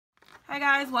Hi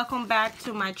guys, welcome back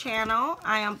to my channel.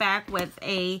 I am back with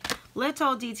a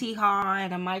little DT haul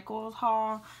and a Michaels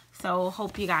haul. So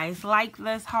hope you guys like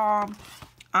this haul.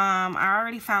 I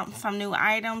already found some new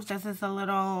items. This is a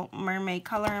little mermaid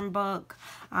coloring book,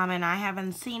 and I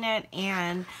haven't seen it,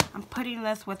 and I'm putting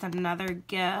this with another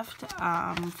gift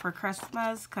for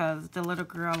Christmas because the little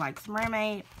girl likes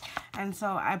mermaid, and so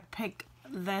I picked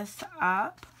this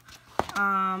up.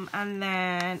 And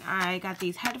then I got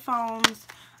these headphones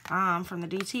from the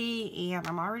DT, and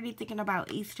I'm already thinking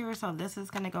about Easter, so this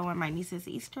is going to go in my niece's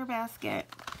Easter basket.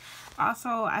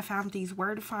 Also, I found these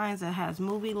word finds that has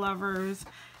movie lovers,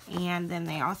 and then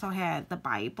they also had the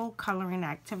Bible coloring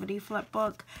activity flip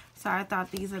book, so I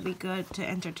thought these would be good to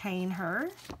entertain her.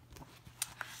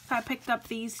 So I picked up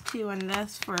these two and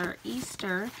this for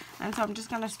Easter, and so I'm just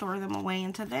going to store them away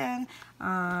until then.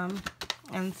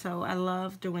 And so I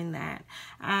love doing that.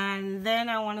 And then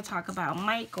I want to talk about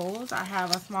Michaels. I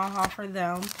have a small haul for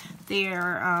them.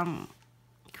 Their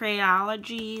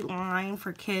Creology line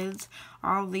for kids.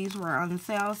 All of these were on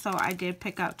sale, so I did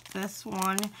pick up this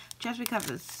one just because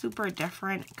it's super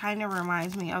different. Kind of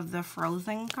reminds me of the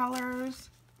Frozen colors.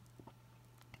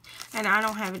 And I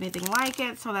don't have anything like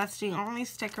it, so that's the only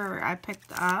sticker I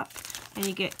picked up. And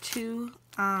you get two.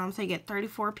 So you get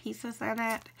 34 pieces in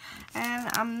it, and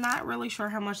I'm not really sure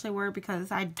how much they were because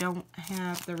I don't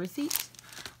have the receipts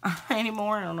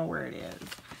anymore. I don't know where it is.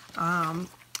 And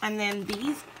then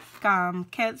these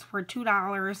kits were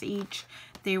 $2 each.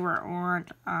 They were on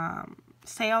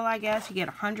sale, I guess. You get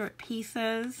 100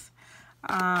 pieces.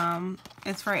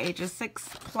 It's for ages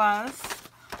 6+.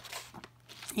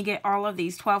 You get all of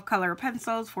these 12 color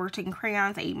pencils, 14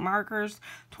 crayons, 8 markers,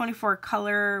 24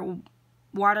 color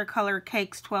watercolor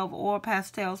cakes, 12 oil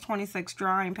pastels, 26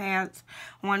 drawing pads,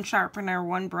 1 sharpener,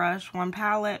 1 brush, 1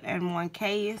 palette, and 1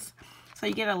 case. So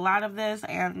you get a lot of this,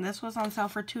 and this was on sale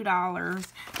for $2.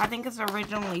 I think it's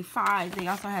originally $5. They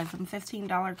also had some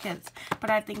 $15 kits, but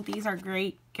I think these are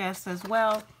great gifts as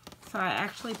well. So I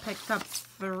actually picked up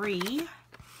 3.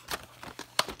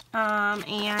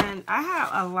 And I have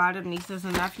a lot of nieces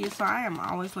and nephews, so I am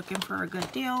always looking for a good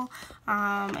deal,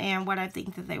 and what I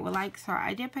think that they would like. So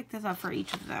I did pick this up for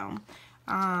each of them.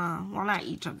 Well, not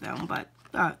each of them, but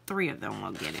 3 of them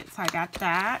will get it. So I got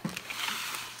that.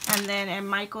 And then in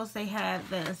Michaels, they had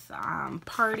this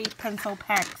party pencil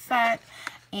pack set.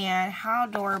 And how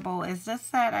adorable is this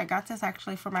set? I got this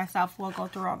actually for myself. We'll go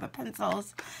through all the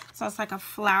pencils. So it's like a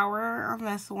flower on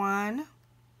this one,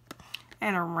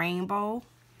 and a rainbow,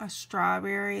 a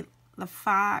strawberry, the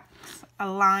fox, a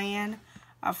lion,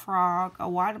 a frog, a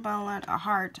watermelon, a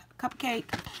heart, a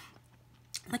cupcake.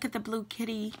 Look at the blue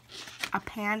kitty, a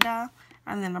panda,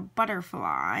 and then a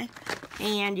butterfly.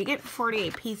 And you get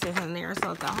 48 pieces in there,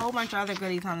 so it's a whole bunch of other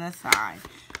goodies on this side.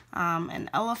 An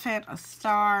elephant, a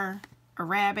star, a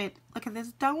rabbit. Look at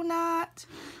this donut,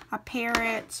 a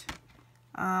parrot.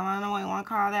 I don't know what you want to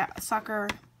call that. A sucker,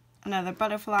 another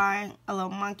butterfly, a little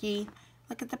monkey.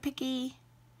 Look at the piggy.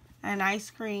 An ice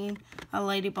cream, a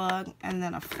ladybug, and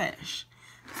then a fish.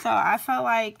 So I felt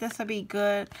like this would be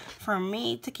good for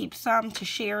me to keep some, to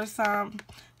share some.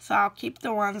 So I'll keep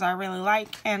the ones I really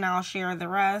like, and I'll share the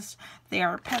rest. They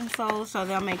are pencils, so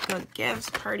they'll make good gifts,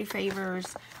 party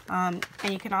favors, and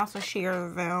you can also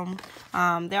share them.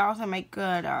 They also make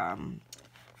good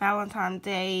Valentine's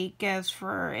Day gifts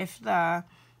for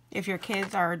if your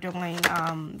kids are doing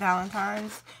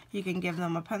Valentine's, you can give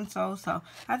them a pencil. So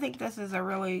I think this is a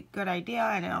really good idea,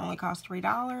 and it only costs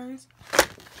 $3.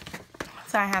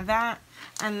 So I have that.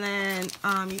 And then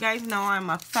you guys know I'm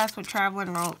obsessed with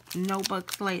traveling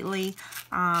notebooks lately,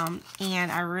 and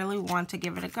I really want to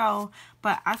give it a go.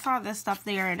 But I saw this stuff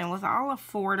there, and it was all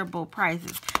affordable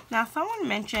prices. Now, someone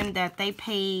mentioned that they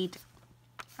paid,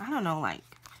 I don't know, like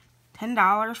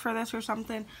 $10 for this or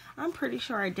something. I'm pretty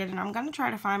sure I didn't. I'm going to try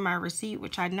to find my receipt,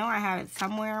 which I know I have it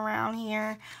somewhere around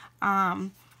here.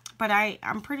 But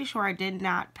I'm pretty sure I did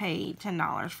not pay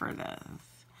 $10 for this.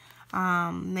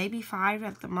 Maybe $5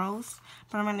 at the most,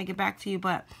 but I'm going to get back to you.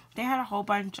 But they had a whole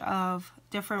bunch of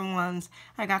different ones.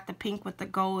 I got the pink with the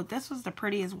gold. This was the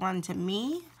prettiest one to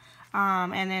me.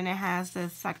 And then it has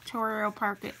this sectorial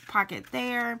pocket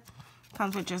there.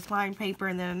 Comes with just lined paper,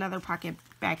 and then another pocket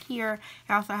back here.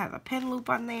 It also has a pin loop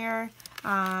on there,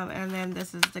 and then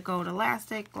this is the gold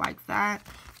elastic, like that,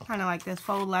 kind of like this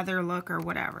faux leather look or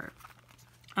whatever.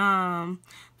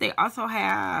 They also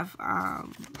have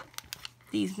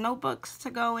these notebooks to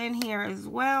go in here as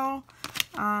well.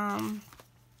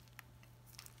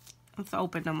 Let's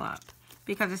open them up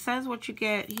because it says what you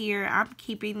get here. I'm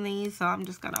keeping these, so I'm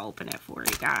just gonna open it for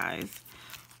you guys.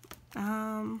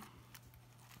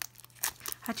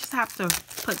 I just have to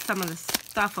put some of this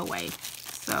stuff away.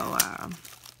 So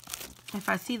if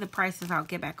I see the prices, I'll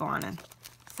get back on and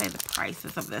say the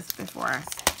prices of this before I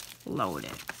load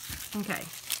it. Okay.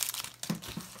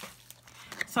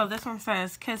 So this one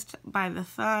says Kissed by the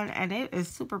Sun, and it is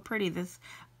super pretty, this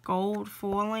gold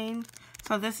foiling.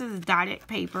 So this is dotted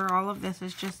paper. All of this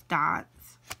is just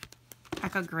dots,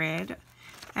 like a grid.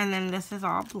 And then this is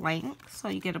all blank. So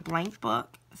you get a blank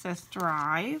book. It says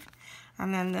Thrive.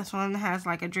 And then this one has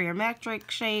like a geometric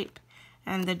shape,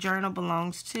 and the journal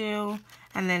belongs to.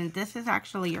 And then this is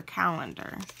actually your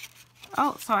calendar.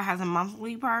 Oh, so it has a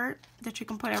monthly part that you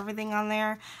can put everything on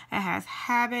there. It has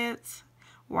habits,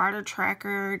 water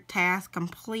tracker, task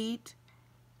complete,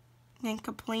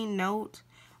 incomplete note,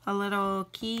 a little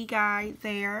key guide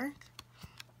there.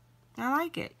 I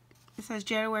like it. It says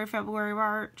January, February,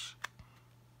 March.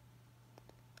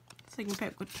 So you can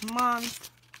pick which month.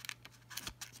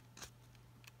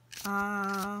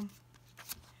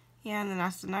 Yeah, and then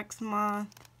that's the next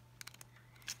month.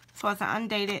 So it's an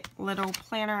undated little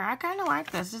planner. I kind of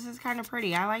like this. This is kind of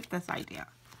pretty. I like this idea.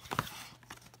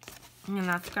 And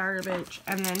that's garbage.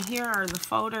 And then here are the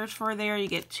folders for there. You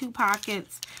get 2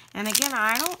 pockets. And again,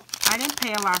 I didn't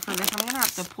pay a lot for this. I'm gonna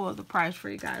have to pull the price for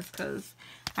you guys because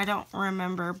I don't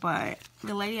remember. But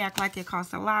the lady acted like it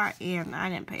cost a lot, and I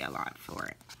didn't pay a lot for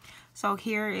it. So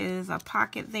here is a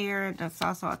pocket there, and it's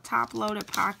also a top-loaded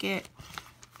pocket.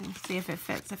 Let's see if it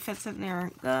fits. It fits in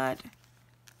there good.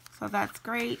 So that's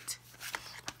great.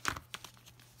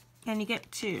 And you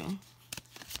get 2.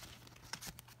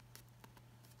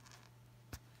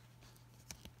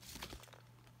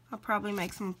 I'll probably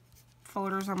make some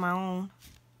folders on my own.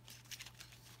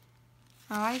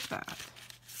 I like that.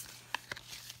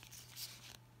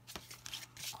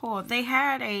 Cool. They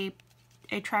had a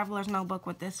traveler's notebook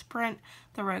with this print,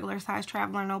 the regular size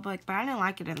traveler notebook, but I didn't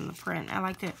like it in the print. I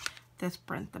liked it this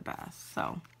print the best.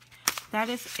 So that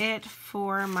is it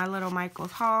for my Little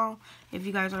Michaels haul. If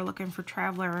you guys are looking for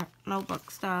traveler notebook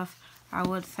stuff, I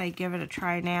would say give it a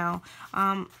try now.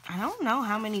 I don't know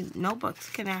how many notebooks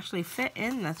can actually fit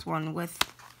in this one with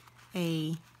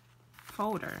a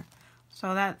folder.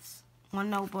 So that's 1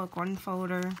 notebook, 1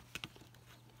 folder.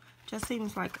 Just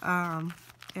seems like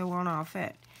it won't all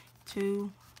fit.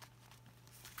 2.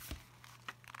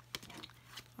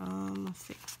 Let's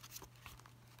see.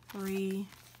 3.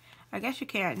 I guess you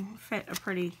can fit a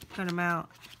pretty good amount.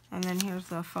 And then here's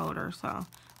the folder. So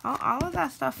all of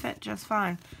that stuff fit just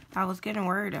fine. I was getting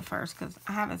worried at first because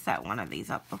I haven't set one of these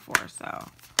up before. So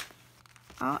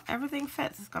everything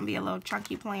fits. It's going to be a little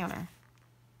chunky planner.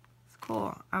 It's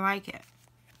cool. I like it.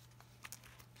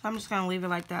 So I'm just going to leave it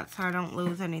like that so I don't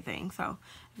lose anything. So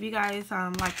if you guys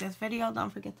like this video, don't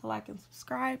forget to like and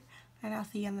subscribe. And I'll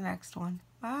see you in the next one.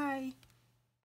 Bye.